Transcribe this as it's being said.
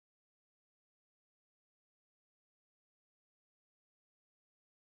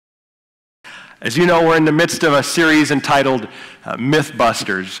As you know, we're in the midst of a series entitled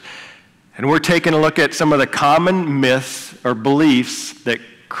Mythbusters, and we're taking a look at some of the common myths or beliefs that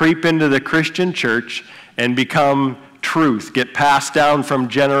creep into the Christian church and become truth, get passed down from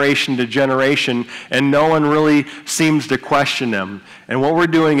generation to generation, and no one really seems to question them. And what we're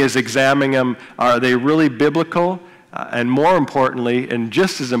doing is examining them. Are they really biblical? And more importantly, and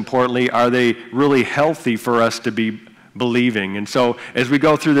just as importantly, are they really healthy for us to be believing? And so as we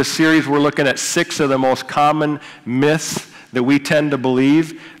go through this series, we're looking at 6 of the most common myths that we tend to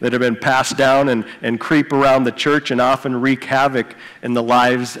believe that have been passed down and creep around the church and often wreak havoc in the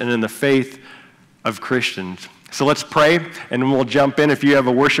lives and in the faith of Christians. So let's pray, and we'll jump in. If you have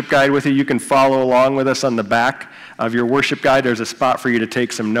a worship guide with you, you can follow along with us on the back of your worship guide. There's a spot for you to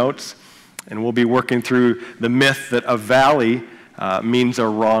take some notes, and we'll be working through the myth that a valley means a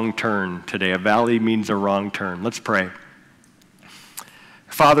wrong turn today. A valley means a wrong turn. Let's pray.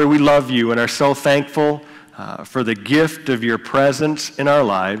 Father, we love you and are so thankful for the gift of your presence in our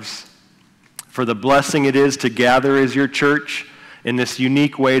lives, for the blessing it is to gather as your church in this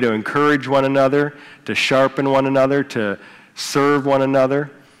unique way to encourage one another, to sharpen one another, to serve one another.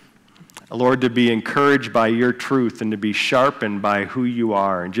 Lord, to be encouraged by your truth and to be sharpened by who you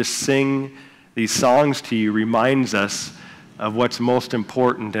are. And just sing these songs to you reminds us of what's most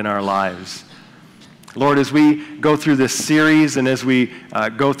important in our lives. Lord, as we go through this series and as we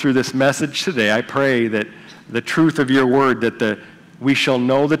go through this message today, I pray that the truth of your word, that we shall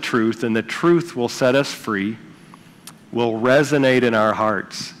know the truth and the truth will set us free, will resonate in our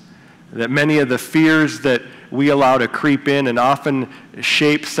hearts. That many of the fears that we allow to creep in and often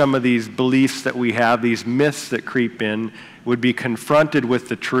shape some of these beliefs that we have, these myths that creep in, would be confronted with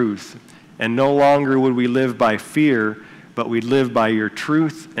the truth. And no longer would we live by fear, but we'd live by your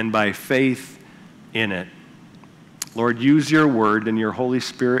truth and by faith in it. Lord, use your word and your Holy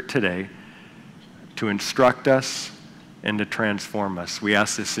Spirit today to instruct us and to transform us. We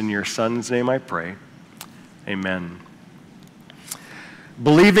ask this in your Son's name, I pray. Amen.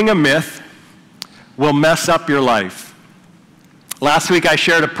 Believing a myth will mess up your life. Last week I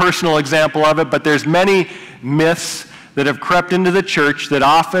shared a personal example of it, but there's many myths that have crept into the church that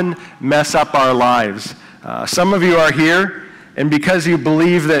often mess up our lives. Some of you are here, and because you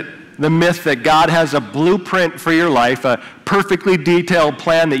believe that the myth that God has a blueprint for your life, a perfectly detailed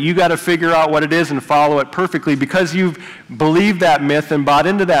plan that you got to figure out what it is and follow it perfectly, because you've believed that myth and bought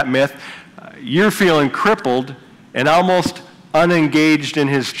into that myth, you're feeling crippled and almost unengaged in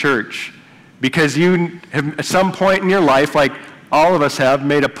his church because you have at some point in your life, like all of us have,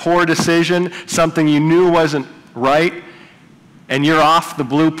 made a poor decision, something you knew wasn't right, and you're off the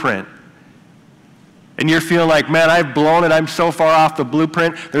blueprint. And you're feeling like, man, I've blown it. I'm so far off the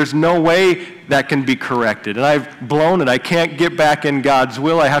blueprint. There's no way that can be corrected. And I've blown it. I can't get back in God's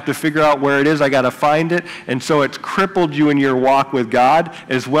will. I have to figure out where it is. I got to find it. And so it's crippled you in your walk with God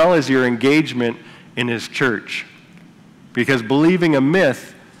as well as your engagement in his church. Because believing a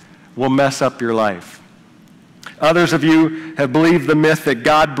myth will mess up your life. Others of you have believed the myth that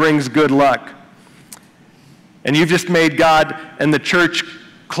God brings good luck. And you've just made God and the church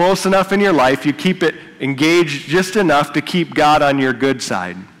close enough in your life, you keep it engaged just enough to keep God on your good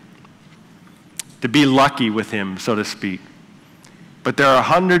side, to be lucky with him, so to speak. But there are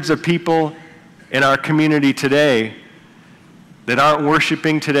hundreds of people in our community today that aren't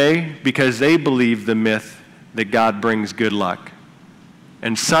worshiping today because they believe the myth that God brings good luck.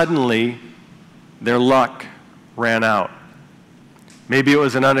 And suddenly, their luck ran out. Maybe it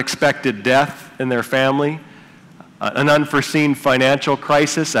was an unexpected death in their family, an unforeseen financial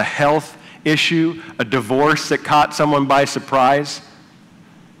crisis, a health issue, a divorce that caught someone by surprise.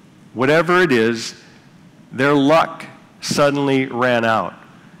 Whatever it is, their luck suddenly ran out.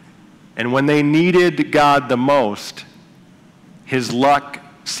 And when they needed God the most, his luck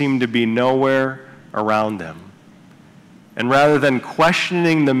seemed to be nowhere around them. And rather than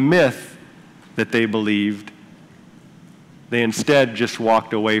questioning the myth that they believed, they instead just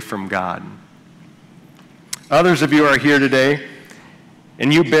walked away from God. Others of you are here today,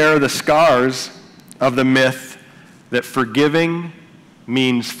 and you bear the scars of the myth that forgiving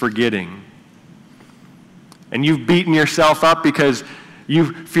means forgetting. And you've beaten yourself up because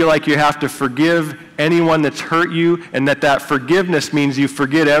you feel like you have to forgive anyone that's hurt you, and that forgiveness means you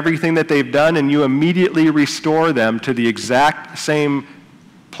forget everything that they've done, and you immediately restore them to the exact same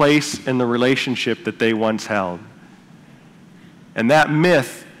place in the relationship that they once held. And that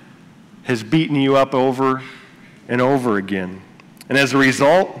myth has beaten you up over and over again. And as a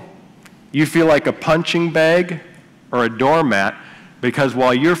result, you feel like a punching bag or a doormat because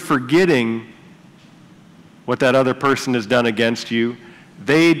while you're forgetting what that other person has done against you,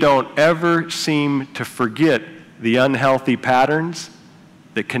 they don't ever seem to forget the unhealthy patterns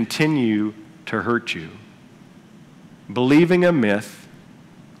that continue to hurt you. Believing a myth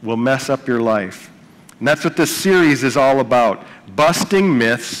will mess up your life. And that's what this series is all about, busting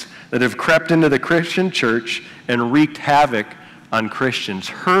myths that have crept into the Christian church and wreaked havoc on Christians,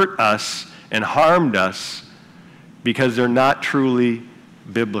 hurt us and harmed us because they're not truly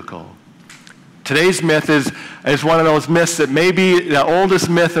biblical. Today's myth is one of those myths that may be the oldest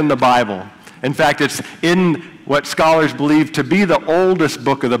myth in the Bible. In fact, it's in what scholars believe to be the oldest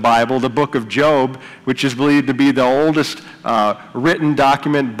book of the Bible, the book of Job, which is believed to be the oldest written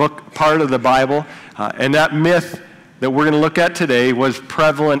document, book, part of the Bible. And that myth that we're going to look at today was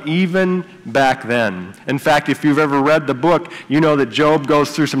prevalent even back then. In fact, if you've ever read the book, you know that Job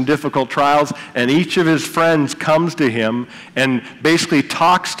goes through some difficult trials, and each of his friends comes to him and basically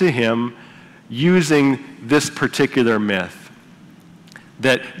talks to him using this particular myth.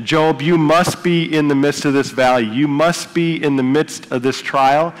 That, Job, you must be in the midst of this valley. You must be in the midst of this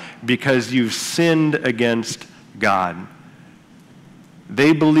trial because you've sinned against God.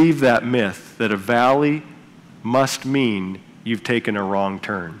 They believe that myth, that a valley must mean you've taken a wrong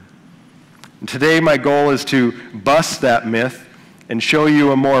turn. And today my goal is to bust that myth and show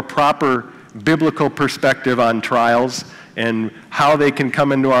you a more proper biblical perspective on trials and how they can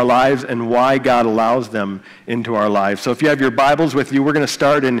come into our lives and why God allows them into our lives. So if you have your Bibles with you, we're going to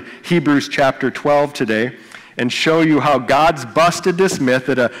start in Hebrews chapter 12 today and show you how God's busted this myth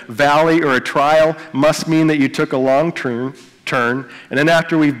that a valley or a trial must mean that you took a long turn. And then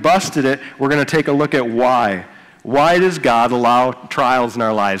after we've busted it, we're going to take a look at why. Why does God allow trials in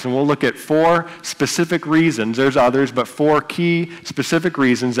our lives? And we'll look at 4 specific reasons. There's others, but 4 key specific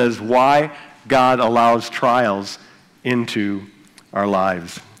reasons as why God allows trials into our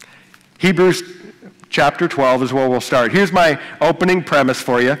lives. Hebrews chapter 12 is where we'll start. Here's my opening premise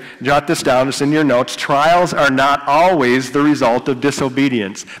for you. Jot this down. It's in your notes. Trials are not always the result of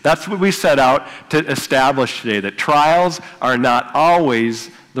disobedience. That's what we set out to establish today, that trials are not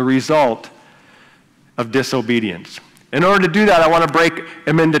always the result of disobedience. In order to do that, I want to break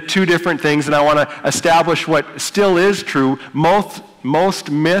them into 2 different things, and I want to establish what still is true.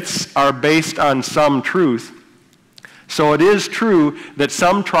 Most myths are based on some truth. So it is true that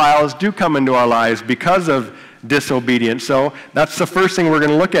some trials do come into our lives because of disobedience. So that's the first thing we're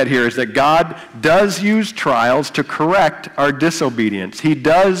going to look at here, is that God does use trials to correct our disobedience. He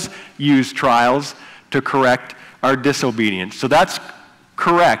does use trials to correct our disobedience. So that's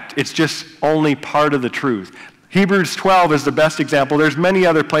correct. It's just only part of the truth. Hebrews 12 is the best example. There's many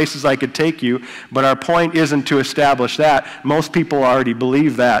other places I could take you, but our point isn't to establish that. Most people already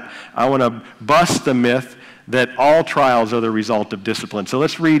believe that. I want to bust the myth that all trials are the result of discipline. So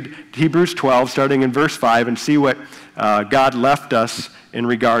let's read Hebrews 12, starting in verse 5, and see what God left us in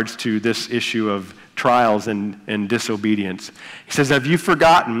regards to this issue of trials and disobedience. He says, "Have you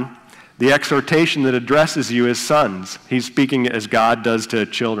forgotten the exhortation that addresses you as sons?" He's speaking as God does to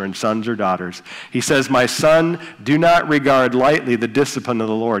children, sons or daughters. He says, "My son, do not regard lightly the discipline of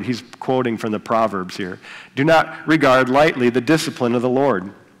the Lord." He's quoting from the Proverbs here. "Do not regard lightly the discipline of the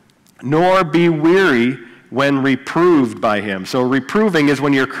Lord, nor be weary when reproved by him." So reproving is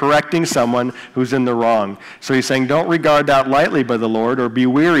when you're correcting someone who's in the wrong. So he's saying, don't regard that lightly by the Lord, or be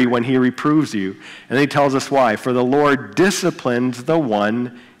weary when he reproves you. And then he tells us why. "For the Lord disciplines the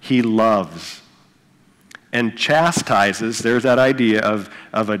one he loves, and chastises," there's that idea of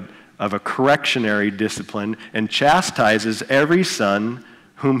a correctionary discipline, "and chastises every son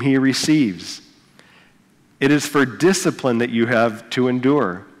whom he receives. It is for discipline that you have to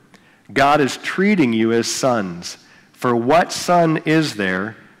endure. God is treating you as sons. For what son is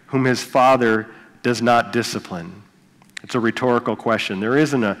there whom his father does not discipline?" It's a rhetorical question. There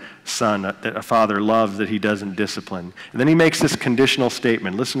isn't a son that a father loves that he doesn't discipline. And then he makes this conditional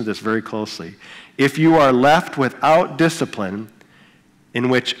statement. Listen to this very closely. "If you are left without discipline, in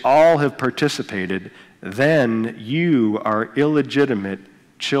which all have participated, then you are illegitimate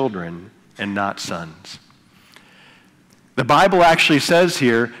children and not sons." The Bible actually says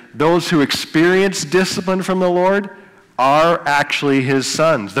here, those who experience discipline from the Lord are actually his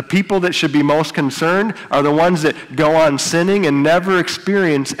sons. The people that should be most concerned are the ones that go on sinning and never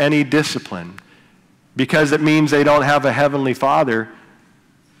experience any discipline, because it means they don't have a heavenly Father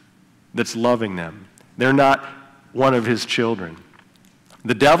that's loving them. They're not one of his children.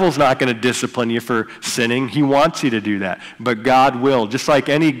 The devil's not going to discipline you for sinning. He wants you to do that. But God will. Just like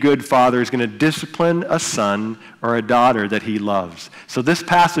any good father is going to discipline a son or a daughter that he loves. So this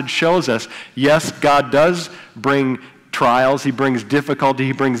passage shows us, yes, God does bring trials. He brings difficulty.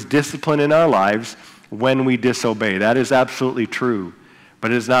 He brings discipline in our lives when we disobey. That is absolutely true.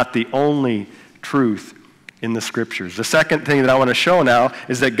 but it is not the only truth in the Scriptures. The second thing that I want to show now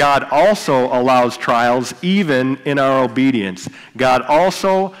is that God also allows trials even in our obedience. God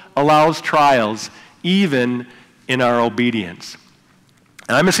also allows trials even in our obedience.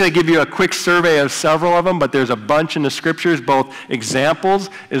 And I'm just going to give you a quick survey of several of them, but there's a bunch in the Scriptures, both examples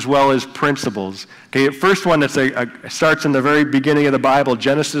as well as principles. Okay, the first one starts in the very beginning of the Bible,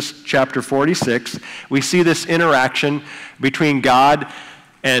 Genesis chapter 46. We see this interaction between God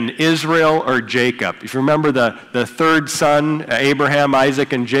and Israel or Jacob. If you remember the third son, Abraham,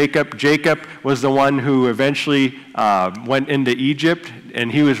 Isaac, and Jacob, Jacob was the one who eventually went into Egypt,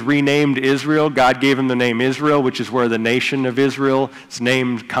 and he was renamed Israel. God gave him the name Israel, which is where the nation of Israel's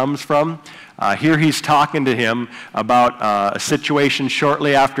name comes from. Here he's talking to him about a situation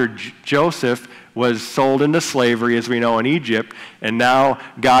shortly after Joseph was sold into slavery, as we know, in Egypt, and now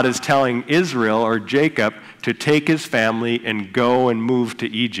God is telling Israel, or Jacob, to take his family and go and move to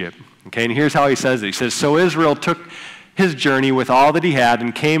Egypt. Okay, and here's how he says it. He says, "So Israel took his journey with all that he had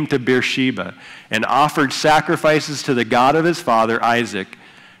and came to Beersheba and offered sacrifices to the God of his father Isaac.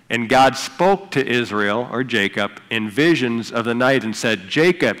 And God spoke to Israel, or Jacob, in visions of the night and said,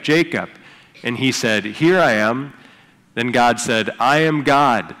 'Jacob, Jacob.' And he said, 'Here I am.' Then God said, 'I am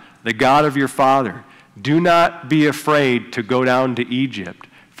God, the God of your father. Do not be afraid to go down to Egypt,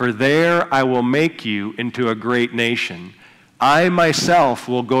 for there I will make you into a great nation. I myself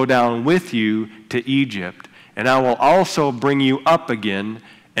will go down with you to Egypt, and I will also bring you up again,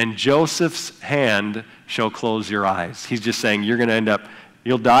 and Joseph's hand shall close your eyes.'" He's just saying you're going to end up,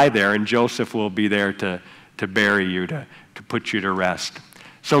 you'll die there, and Joseph will be there to bury you, to put you to rest.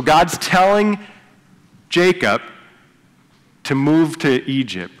 So God's telling Jacob to move to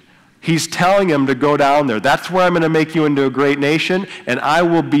Egypt. He's telling him to go down there. That's where I'm going to make you into a great nation, and I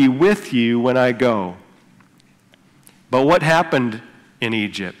will be with you when I go. But what happened in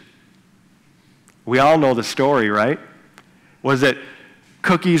Egypt? We all know the story, right? Was it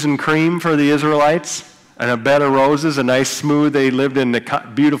cookies and cream for the Israelites and a bed of roses, a nice smooth, they lived in the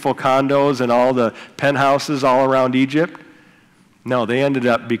beautiful condos and all the penthouses all around Egypt? No, they ended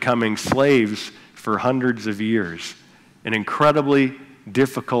up becoming slaves for hundreds of years. An incredibly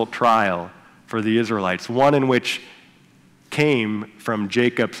difficult trial for the Israelites, one in which came from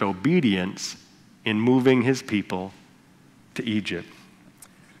Jacob's obedience in moving his people to Egypt.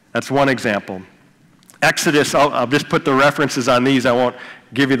 That's one example. Exodus, I'll just put the references on these. I won't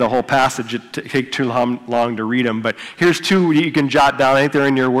give you the whole passage. It take too long to read them. But here's two you can jot down. I think they're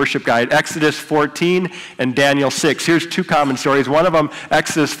in your worship guide. Exodus 14 and Daniel 6. Here's two common stories. One of them,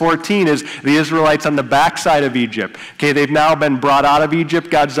 Exodus 14, is the Israelites on the backside of Egypt. Okay, they've now been brought out of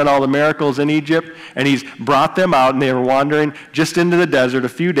Egypt. God's done all the miracles in Egypt, and he's brought them out, and they were wandering just into the desert a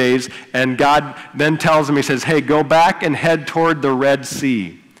few days, and God then tells them, he says, "Hey, go back and head toward the Red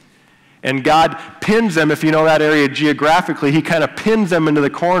Sea." And God pins them, if you know that area geographically, he kind of pins them into the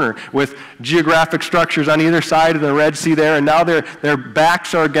corner with geographic structures on either side of the Red Sea there, and now their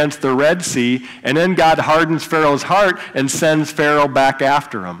backs are against the Red Sea, and then God hardens Pharaoh's heart and sends Pharaoh back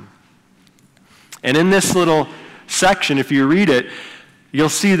after him. And in this little section, if you read it, you'll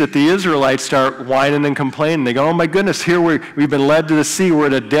see that the Israelites start whining and complaining. They go, "Oh my goodness, here we've been led to the sea. We're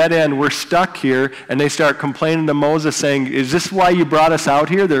at a dead end. We're stuck here." And they start complaining to Moses saying, "Is this why you brought us out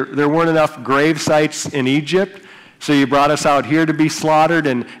here? There weren't enough grave sites in Egypt, so you brought us out here to be slaughtered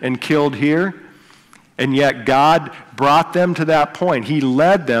and killed here?" And yet God brought them to that point. He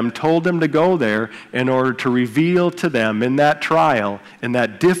led them, told them to go there in order to reveal to them in that trial, in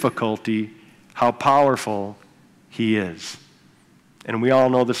that difficulty, how powerful he is. And we all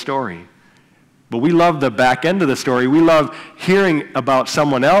know the story. But we love the back end of the story. We love hearing about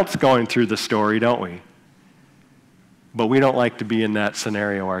someone else going through the story, don't we? But we don't like to be in that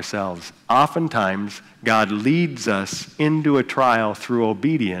scenario ourselves. Oftentimes, God leads us into a trial through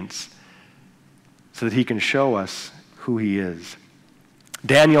obedience so that he can show us who he is.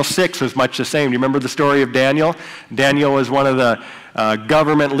 Daniel 6 was much the same. Do you remember the story of Daniel? Daniel was one of the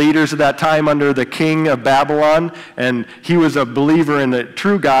government leaders at that time under the king of Babylon, and he was a believer in the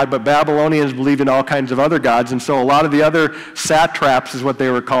true God, but Babylonians believed in all kinds of other gods, and so a lot of the other satraps is what they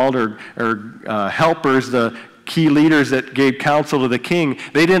were called, or helpers, the key leaders that gave counsel to the king,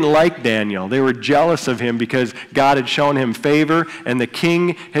 they didn't like Daniel. They were jealous of him because God had shown him favor, and the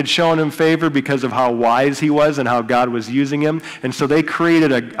king had shown him favor because of how wise he was and how God was using him. And so they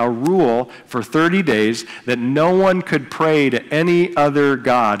created a rule for 30 days that no one could pray to any other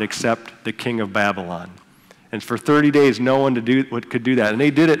god except the king of Babylon. And for 30 days, no one could do that. And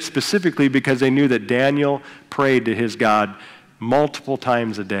they did it specifically because they knew that Daniel prayed to his God multiple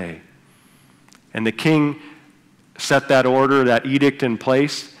times a day. And the king set that order, that edict in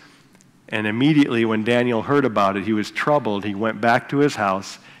place. And immediately when Daniel heard about it, he was troubled. He went back to his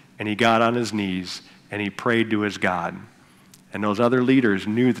house and he got on his knees and he prayed to his God. And those other leaders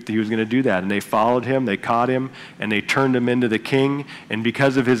knew that he was going to do that. And they followed him, they caught him, and they turned him into the king. And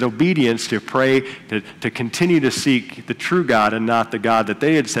because of his obedience to pray, to continue to seek the true God and not the God that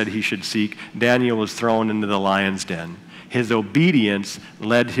they had said he should seek, Daniel was thrown into the lion's den. His obedience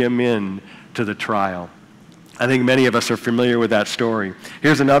led him in to the trial. I think many of us are familiar with that story.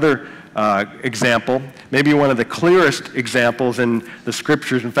 Here's another example, maybe one of the clearest examples in the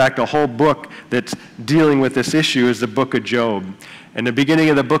scriptures. In fact, a whole book that's dealing with this issue is the book of Job. In the beginning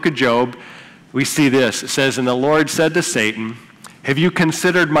of the book of Job, we see this. It says, "And the Lord said to Satan, 'Have you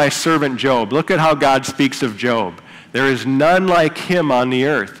considered my servant Job?'" Look at how God speaks of Job. "There is none like him on the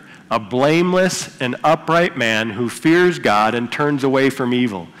earth, a blameless and upright man who fears God and turns away from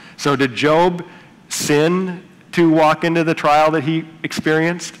evil." So did Job sin to walk into the trial that he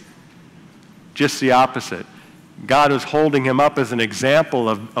experienced? Just the opposite. God was holding him up as an example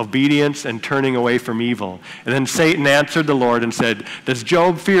of obedience and turning away from evil. And then Satan answered the Lord and said, "Does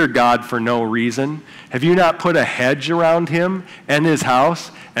Job fear God for no reason? Have you not put a hedge around him and his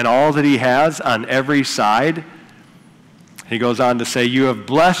house and all that he has on every side?" He goes on to say, "You have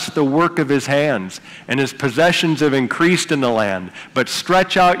blessed the work of his hands, and his possessions have increased in the land. But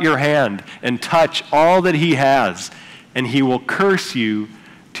stretch out your hand and touch all that he has, and he will curse you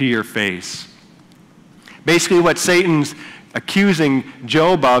to your face." Basically, what Satan's accusing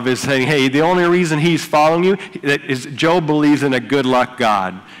Job of is saying, hey, the only reason he's following you is Job believes in a good luck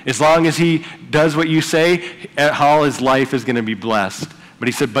God. As long as he does what you say, all his life is going to be blessed. But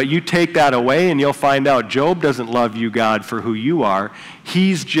he said, but you take that away and you'll find out Job doesn't love you, God, for who you are.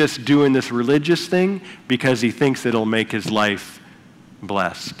 He's just doing this religious thing because he thinks it'll make his life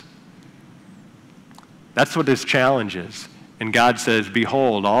blessed. That's what his challenge is. And God says,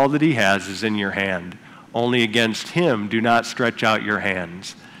 behold, all that he has is in your hand. Only against him do not stretch out your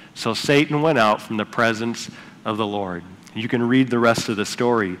hands. So Satan went out from the presence of the Lord. You can read the rest of the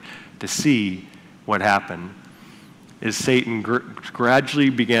story to see what happened. As Satan gradually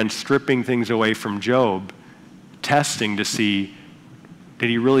began stripping things away from Job, testing to see, did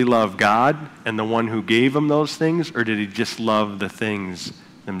he really love God and the one who gave him those things, or did he just love the things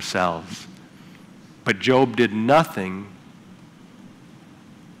themselves? But Job did nothing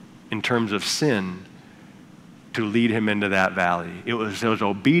in terms of sin to lead him into that valley. It was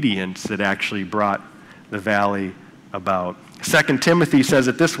obedience that actually brought the valley about. 2 Timothy says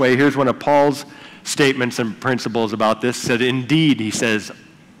it this way. Here's one of Paul's statements and principles about this. Said, indeed, he says,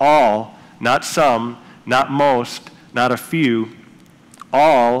 all, not some, not most, not a few,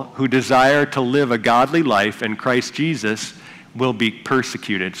 all who desire to live a godly life in Christ Jesus will be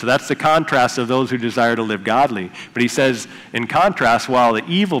persecuted. So that's the contrast of those who desire to live godly. But he says, in contrast, while the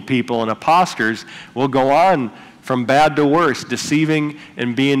evil people and imposters will go on from bad to worse, deceiving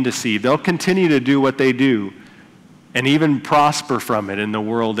and being deceived. They'll continue to do what they do and even prosper from it in the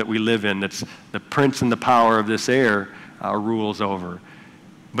world that we live in. That's the prince and the power of this air rules over.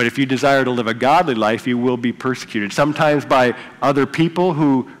 But if you desire to live a godly life, you will be persecuted. Sometimes by other people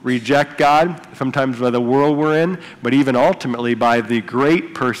who reject God, sometimes by the world we're in, but even ultimately by the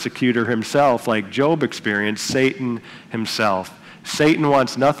great persecutor himself, like Job experienced, Satan himself. Satan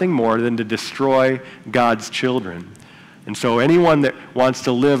wants nothing more than to destroy God's children. And so anyone that wants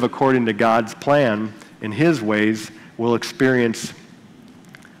to live according to God's plan in his ways will experience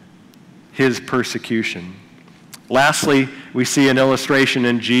his persecution. Lastly, we see an illustration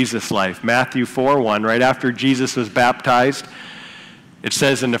in Jesus' life. Matthew 4:1, right after Jesus was baptized, it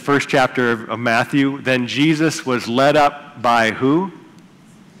says in the first chapter of Matthew, then Jesus was led up by who?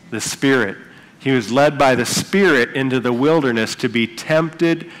 The Spirit. He was led by the Spirit into the wilderness to be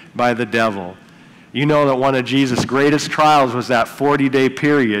tempted by the devil. You know that one of Jesus' greatest trials was that 40-day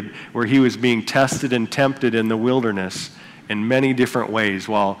period where he was being tested and tempted in the wilderness in many different ways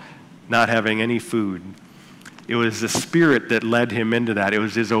while not having any food. It was the Spirit that led him into that. It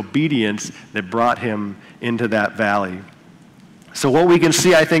was his obedience that brought him into that valley. So what we can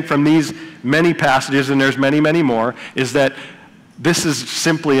see, I think, from these many passages, and there's many, many more, is that this is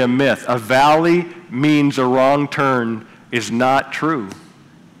simply a myth. A valley means a wrong turn is not true.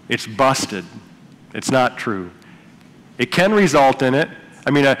 It's busted. It's not true. It can result in it.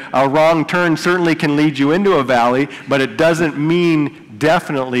 I mean, a wrong turn certainly can lead you into a valley, but it doesn't mean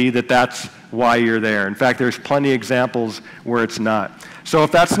definitely that that's why you're there. In fact, there's plenty of examples where it's not. So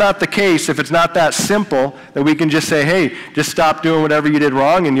if that's not the case, if it's not that simple that we can just say, hey, just stop doing whatever you did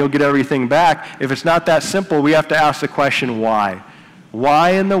wrong and you'll get everything back, if it's not that simple, we have to ask the question, why?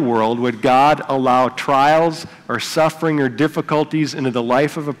 why in the world would God allow trials or suffering or difficulties into the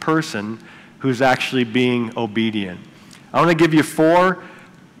life of a person who's actually being obedient? I want to give you 4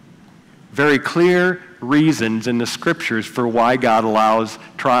 very clear reasons in the scriptures for why God allows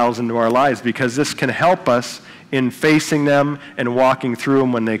trials into our lives, because this can help us in facing them and walking through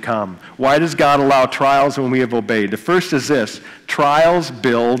them when they come. Why does God allow trials when we have obeyed? The first is this: trials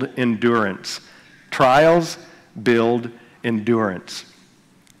build endurance. Trials build endurance.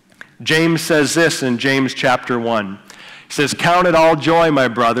 James says this in James chapter 1. He says, "Count it all joy, my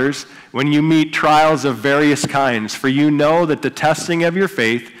brothers, when you meet trials of various kinds, for you know that the testing of your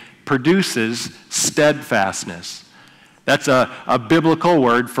faith produces steadfastness." That's a biblical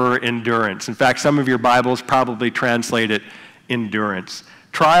word for endurance. In fact, some of your Bibles probably translate it endurance.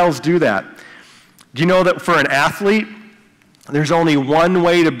 Trials do that. Do you know that for an athlete, there's only one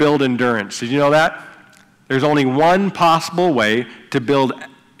way to build endurance? Did you know that? There's only one possible way to build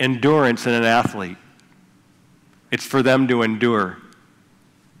endurance in an athlete. It's for them to endure.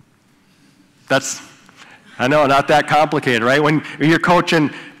 I know, not that complicated, right? When you're coaching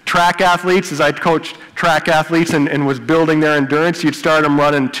track athletes, as I coached track athletes and was building their endurance, you'd start them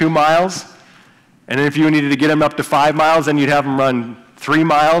running 2 miles, and then if you needed to get them up to 5 miles, then you'd have them run 3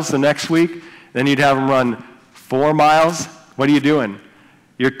 miles the next week, then you'd have them run 4 miles. What are you doing?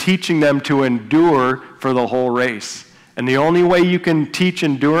 You're teaching them to endure for the whole race. And the only way you can teach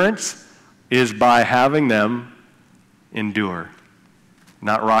endurance is by having them endure.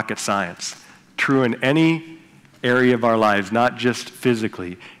 Not rocket science. True in any area of our lives, not just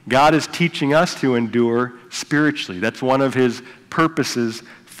physically. God is teaching us to endure spiritually. That's one of his purposes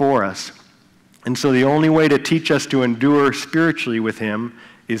for us. And so the only way to teach us to endure spiritually with him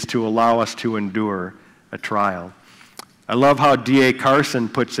is to allow us to endure a trial. I love how D.A. Carson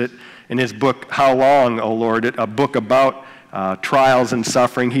puts it in his book, How Long, O Lord? A book about trials and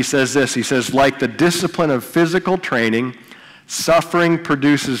suffering. He says this, he says, "Like the discipline of physical training, suffering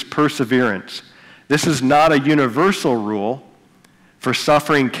produces perseverance. This is not a universal rule, for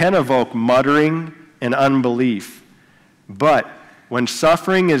suffering can evoke muttering and unbelief. But when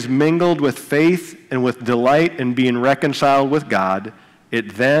suffering is mingled with faith and with delight in being reconciled with God,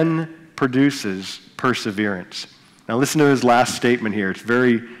 it then produces perseverance." Now listen to his last statement here. It's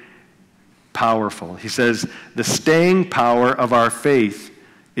very powerful. He says, "The staying power of our faith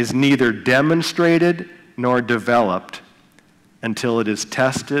is neither demonstrated nor developed until it is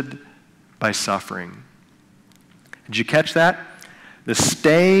tested by suffering." Did you catch that? The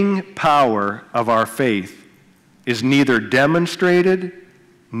staying power of our faith is neither demonstrated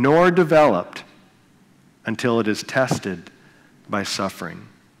nor developed until it is tested by suffering.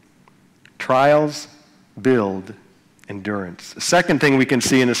 Trials build endurance. The second thing we can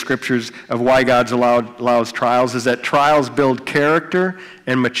see in the scriptures of why God allows trials is that trials build character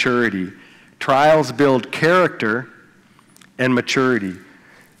and maturity. Trials build character and maturity.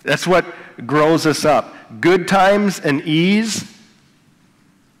 That's what grows us up. Good times and ease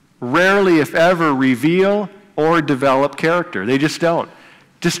rarely, if ever, reveal or develop character. They just don't.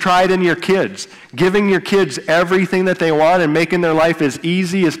 Just try it in your kids. Giving your kids everything that they want and making their life as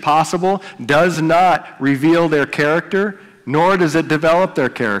easy as possible does not reveal their character, nor does it develop their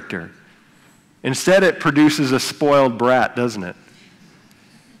character. Instead, it produces a spoiled brat, doesn't it?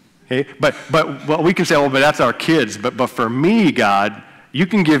 Okay? But we can say, oh, but that's our kids. But for me, God, you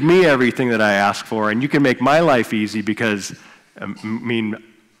can give me everything that I ask for, and you can make my life easy because,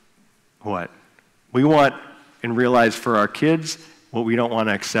 what? We want and realize for our kids what we don't want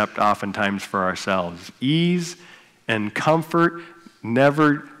to accept oftentimes for ourselves. Ease and comfort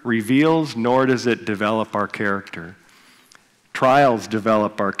never reveals, nor does it develop our character. Trials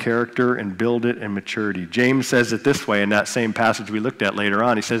develop our character and build it in maturity. James says it this way in that same passage we looked at later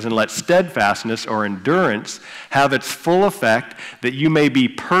on. He says, "And let steadfastness or endurance have its full effect, that you may be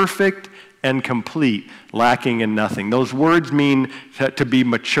perfect and complete, lacking in nothing." Those words mean to be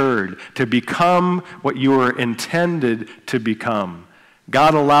matured, to become what you were intended to become.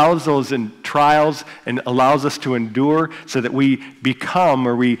 God allows those in trials and allows us to endure so that we become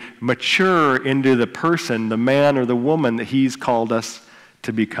or we mature into the person, the man or the woman that he's called us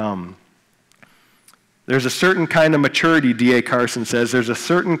to become. There's a certain kind of maturity, D.A. Carson says, there's a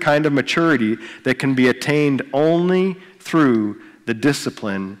certain kind of maturity that can be attained only through the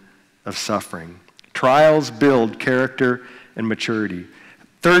discipline of suffering. Trials build character and maturity.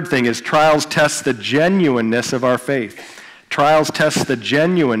 Third thing is trials test the genuineness of our faith. Trials test the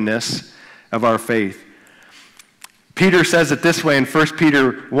genuineness of our faith. Peter says it this way in 1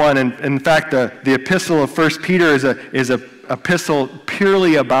 Peter 1, and in fact the epistle of 1 Peter is a epistle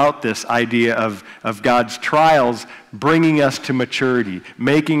purely about this idea of God's trials bringing us to maturity,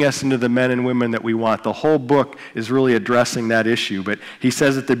 making us into the men and women that we want. The whole book is really addressing that issue. But he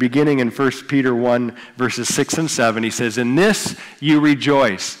says at the beginning in 1 Peter 1, verses 6 and 7, he says, "In this you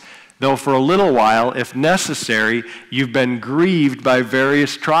rejoice, though for a little while, if necessary, you've been grieved by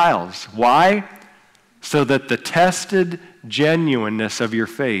various trials." Why? "So that the tested genuineness of your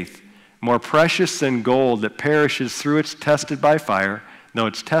faith, more precious than gold that perishes though it's tested by fire,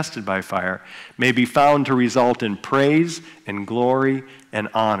 may be found to result in praise and glory and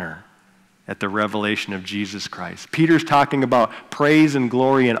honor at the revelation of Jesus Christ." Peter's talking about praise and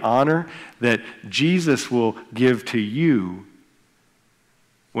glory and honor that Jesus will give to you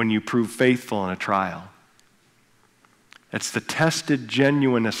when you prove faithful in a trial. It's the tested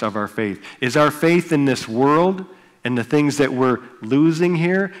genuineness of our faith. Is our faith in this world and the things that we're losing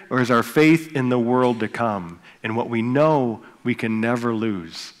here, or is our faith in the world to come and what we know we can never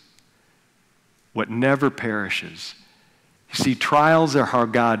lose, what never perishes? You see, trials are how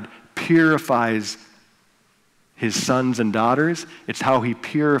God purifies his sons and daughters. It's how he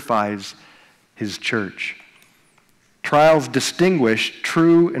purifies his church. Trials distinguish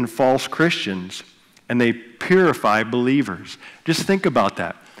true and false Christians, and they purify believers. Just think about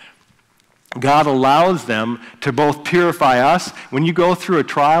that. God allows them to both purify us. When you go through a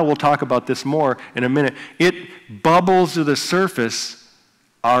trial, we'll talk about this more in a minute, it bubbles to the surface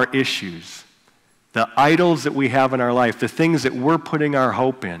our issues, the idols that we have in our life, the things that we're putting our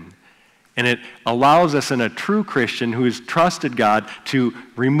hope in. And it allows us in a true Christian who has trusted God to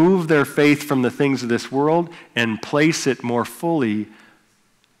remove their faith from the things of this world and place it more fully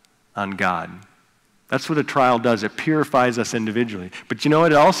on God. That's what a trial does. It purifies us individually. But you know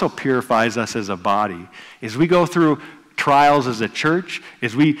what? It also purifies us as a body. As we go through trials as a church,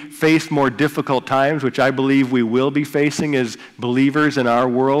 as we face more difficult times, which I believe we will be facing as believers in our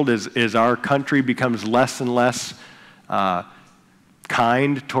world, as our country becomes less and less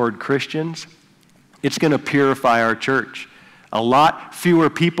kind toward Christians, it's going to purify our church. A lot fewer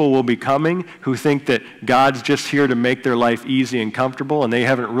people will be coming who think that God's just here to make their life easy and comfortable, and they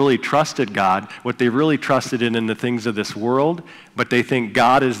haven't really trusted God. What they really trusted in the things of this world, but they think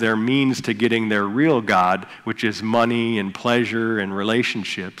God is their means to getting their real God, which is money and pleasure and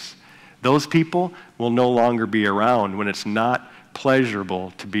relationships. Those people will no longer be around when it's not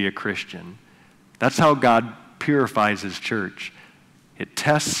pleasurable to be a Christian. That's how God purifies his church. It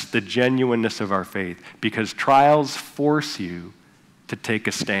tests the genuineness of our faith because trials force you to take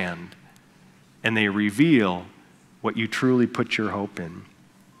a stand, and they reveal what you truly put your hope in.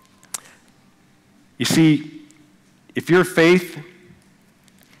 You see, if your faith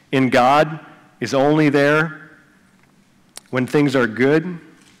in God is only there when things are good,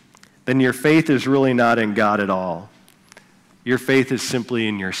 then your faith is really not in God at all. Your faith is simply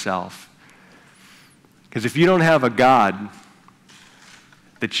in yourself. Because if you don't have a God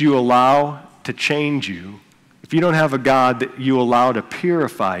that you allow to change you, if you don't have a God that you allow to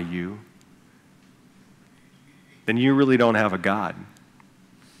purify you, then you really don't have a God.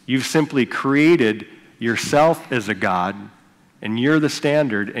 You've simply created yourself as a God, and you're the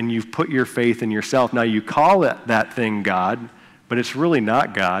standard, and you've put your faith in yourself. Now, you call that thing God, but it's really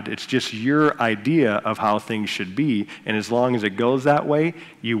not God. It's just your idea of how things should be, and as long as it goes that way,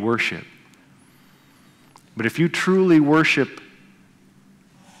 you worship. But if you truly worship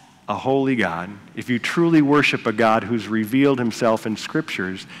a holy God, if you truly worship a God who's revealed himself in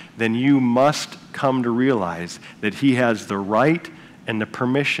scriptures, then you must come to realize that he has the right and the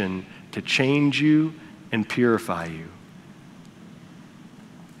permission to change you and purify you.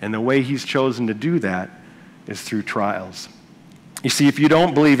 And the way he's chosen to do that is through trials. You see, if you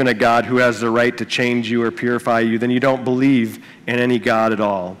don't believe in a God who has the right to change you or purify you, then you don't believe in any God at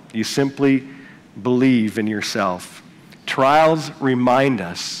all. You simply believe in yourself. Trials remind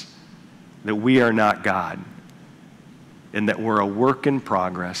us that we are not God and that we're a work in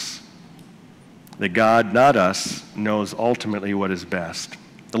progress, that God, not us, knows ultimately what is best.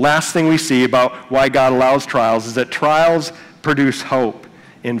 The last thing we see about why God allows trials is that trials produce hope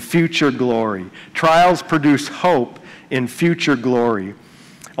in future glory. Trials produce hope in future glory.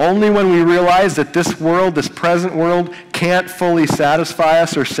 Only when we realize that this world, this present world, can't fully satisfy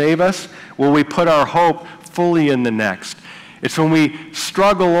us or save us, will we put our hope fully in the next. It's when we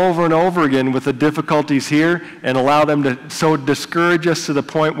struggle over and over again with the difficulties here and allow them to so discourage us to the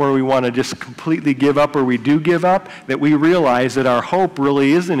point where we want to just completely give up, or we do give up, that we realize that our hope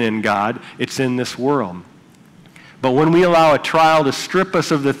really isn't in God, it's in this world. But when we allow a trial to strip us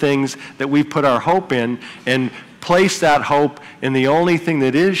of the things that we put our hope in and place that hope in the only thing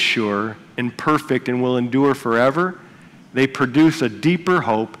that is sure and perfect and will endure forever, They produce a deeper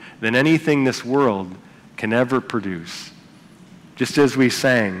hope than anything this world can ever produce. Just as we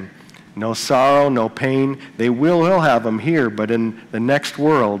sang, no sorrow, no pain. We'll have them here, but in the next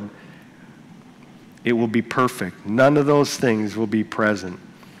world, it will be perfect. None of those things will be present.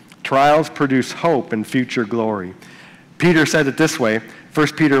 Trials produce hope and future glory. Peter said it this way. 1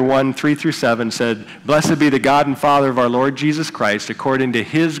 Peter 1, 3 through 7 said, "Blessed be the God and Father of our Lord Jesus Christ, according to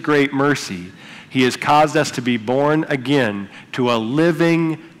his great mercy, he has caused us to be born again to a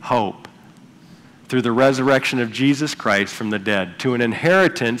living hope through the resurrection of Jesus Christ from the dead, to an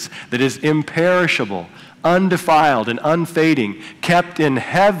inheritance that is imperishable, undefiled, and unfading, kept in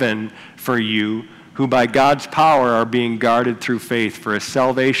heaven for you, who by God's power are being guarded through faith for a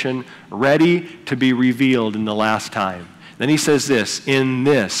salvation ready to be revealed in the last time." Then he says this, in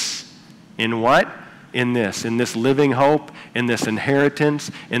what? In this living hope, in this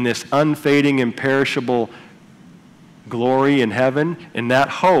inheritance, in this unfading, imperishable glory in heaven, in that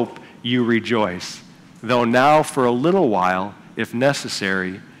hope you rejoice. Though now for a little while, if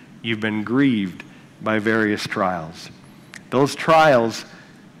necessary, you've been grieved by various trials. Those trials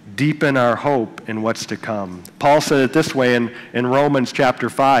deepen our hope in what's to come. Paul said it this way in Romans chapter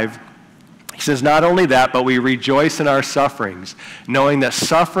 5. He says, not only that, but we rejoice in our sufferings, knowing that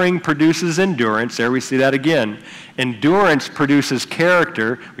suffering produces endurance. There we see that again. Endurance produces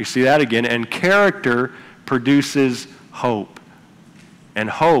character. We see that again. And character produces hope. And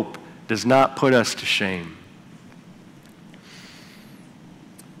hope does not put us to shame.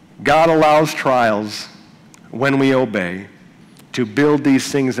 God allows trials when we obey to build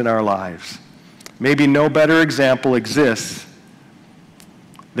these things in our lives. Maybe no better example exists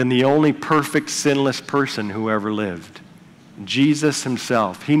than the only perfect, sinless person who ever lived, Jesus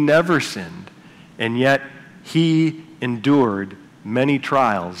himself. He never sinned, and yet he endured many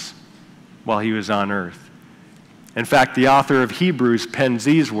trials while he was on earth. In fact, the author of Hebrews pens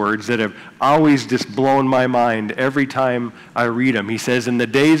these words that have always just blown my mind every time I read them. He says, in the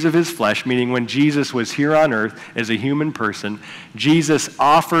days of his flesh, meaning when Jesus was here on earth as a human person, Jesus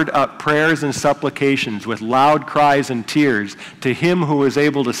offered up prayers and supplications with loud cries and tears to him who was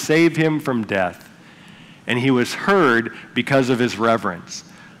able to save him from death. And he was heard because of his reverence.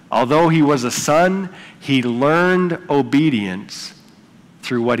 Although he was a son, he learned obedience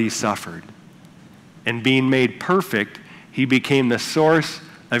through what he suffered. And being made perfect, he became the source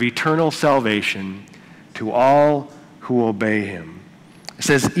of eternal salvation to all who obey him. It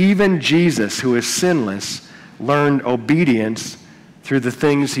says, even Jesus, who is sinless, learned obedience through the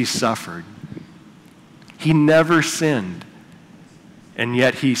things he suffered. He never sinned, and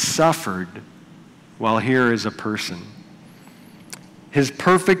yet he suffered while here as a person. His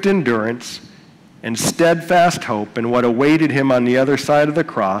perfect endurance and steadfast hope in what awaited him on the other side of the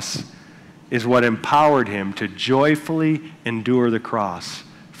cross is what empowered him to joyfully endure the cross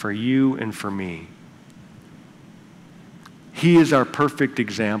for you and for me. He is our perfect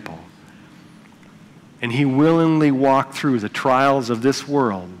example. And he willingly walked through the trials of this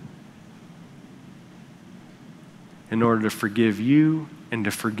world in order to forgive you and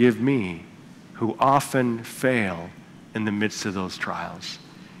to forgive me, who often fail in the midst of those trials.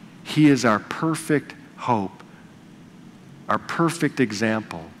 He is our perfect hope, our perfect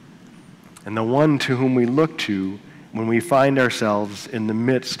example, and the one to whom we look to when we find ourselves in the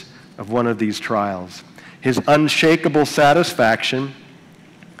midst of one of these trials. His unshakable satisfaction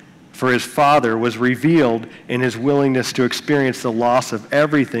for his Father was revealed in his willingness to experience the loss of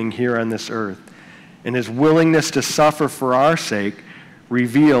everything here on this earth. And his willingness to suffer for our sake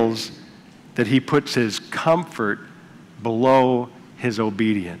reveals that he puts his comfort below his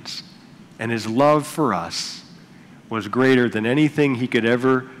obedience. And his love for us was greater than anything he could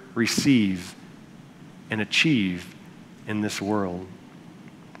ever receive and achieve in this world.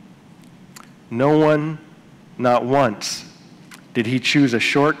 No one, not once, did he choose a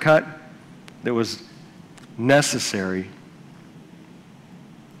shortcut that was necessary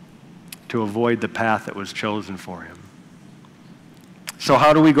to avoid the path that was chosen for him. So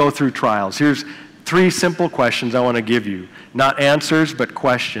how do we go through trials? Here's 3 simple questions I want to give you. Not answers, but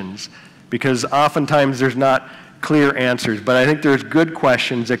questions. Because oftentimes there's not clear answers, but I think there's good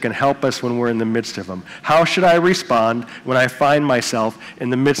questions that can help us when we're in the midst of them. How should I respond when I find myself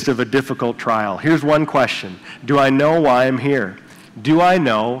in the midst of a difficult trial? Here's one question. Do I know why I'm here? Do I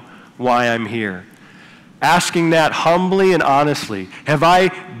know why I'm here? asking that humbly and honestly. Have I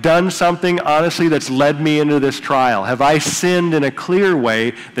done something honestly that's led me into this trial? Have I sinned in a clear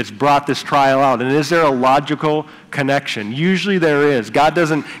way that's brought this trial out? And is there a logical connection? Usually there is. God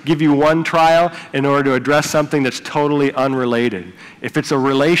doesn't give you one trial in order to address something that's totally unrelated. If it's a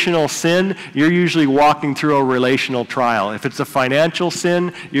relational sin, you're usually walking through a relational trial. If it's a financial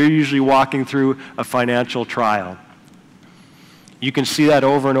sin, you're usually walking through a financial trial. You can see that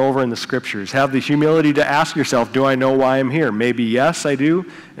over and over in the scriptures. Have the humility to ask yourself, do I know why I'm here? Maybe yes, I do,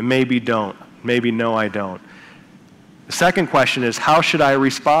 and maybe don't. Maybe no, I don't. The second question is, how should I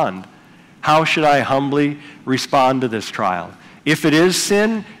respond? How should I humbly respond to this trial? If it is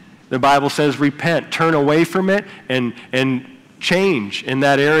sin, the Bible says repent, turn away from it, and change in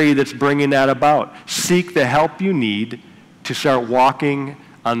that area that's bringing that about. Seek the help you need to start walking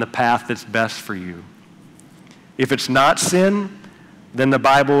on the path that's best for you. If it's not sin, then the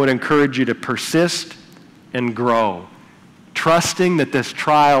Bible would encourage you to persist and grow, trusting that this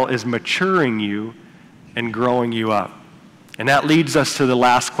trial is maturing you and growing you up. And that leads us to the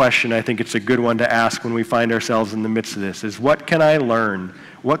last question. I think it's a good one to ask when we find ourselves in the midst of this, is what can I learn?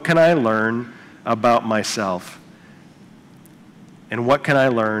 What can I learn about myself? And what can I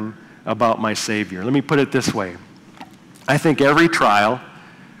learn about my Savior? Let me put it this way. I think every trial,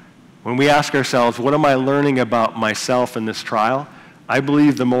 when we ask ourselves, what am I learning about myself in this trial? I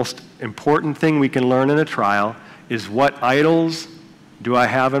believe the most important thing we can learn in a trial is what idols do I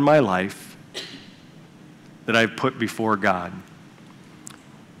have in my life that I've put before God?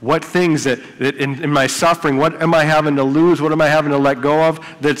 What things that in my suffering, what am I having to lose? What am I having to let go of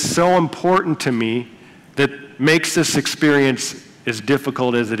that's so important to me that makes this experience as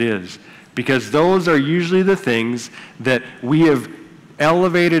difficult as it is? Because those are usually the things that we have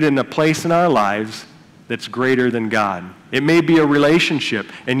elevated in a place in our lives that's greater than God. It may be a relationship,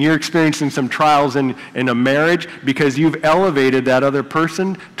 and you're experiencing some trials in a marriage because you've elevated that other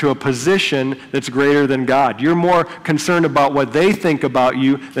person to a position that's greater than God. You're more concerned about what they think about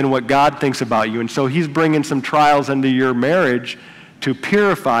you than what God thinks about you. And so he's bringing some trials into your marriage to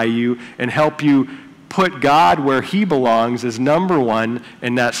purify you and help you put God where he belongs as number one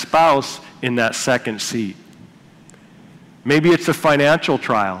and that spouse in that second seat. Maybe it's a financial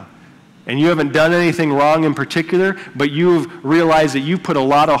trial. And you haven't done anything wrong in particular, but you've realized that you put a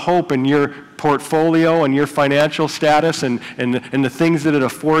lot of hope in your portfolio and your financial status and the things that it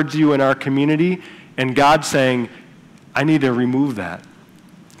affords you in our community. And God's saying, I need to remove that.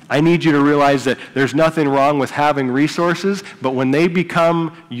 I need you to realize that there's nothing wrong with having resources, but when they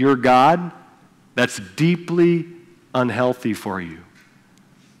become your God, that's deeply unhealthy for you.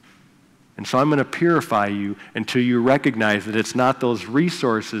 And so I'm going to purify you until you recognize that it's not those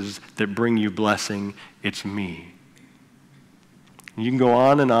resources that bring you blessing, it's me. And you can go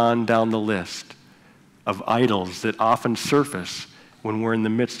on and on down the list of idols that often surface when we're in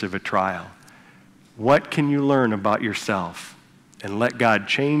the midst of a trial. What can you learn about yourself? And let God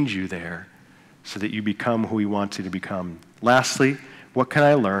change you there so that you become who he wants you to become. Lastly, what can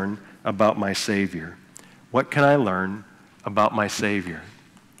I learn about my Savior? What can I learn about my Savior?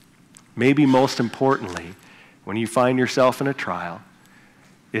 Maybe most importantly, when you find yourself in a trial,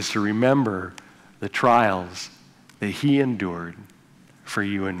 is to remember the trials that he endured for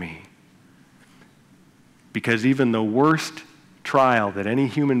you and me. Because even the worst trial that any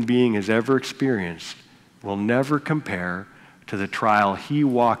human being has ever experienced will never compare to the trial he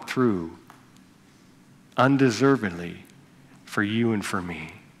walked through undeservedly for you and for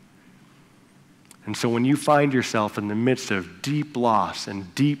me. And so when you find yourself in the midst of deep loss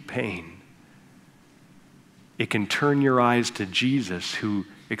and deep pain, it can turn your eyes to Jesus, who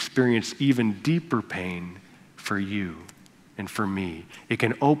experienced even deeper pain for you and for me. It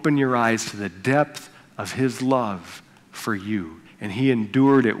can open your eyes to the depth of his love for you. And he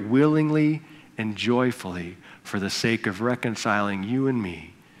endured it willingly and joyfully for the sake of reconciling you and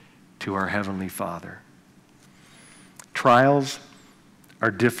me to our Heavenly Father. Trials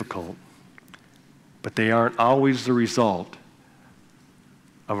are difficult, but they aren't always the result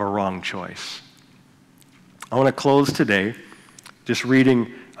of a wrong choice. I want to close today just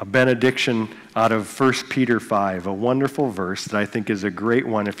reading a benediction out of 1 Peter 5, a wonderful verse that I think is a great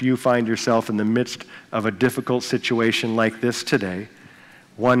one. If you find yourself in the midst of a difficult situation like this today,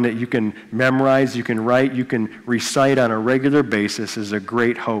 one that you can memorize, you can write, you can recite on a regular basis, is a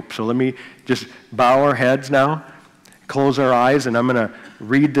great hope. So let me just bow our heads now, close our eyes, and I'm going to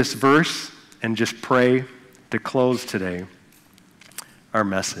read this verse and just pray to close today our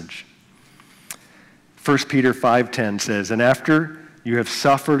message. 1 Peter 5:10 says, "And after you have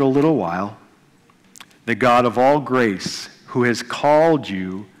suffered a little while, the God of all grace, who has called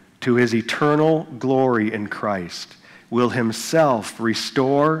you to his eternal glory in Christ, will himself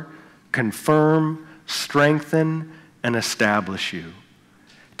restore, confirm, strengthen, and establish you.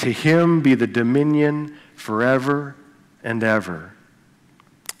 To him be the dominion forever and ever.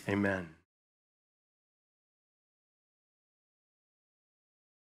 Amen.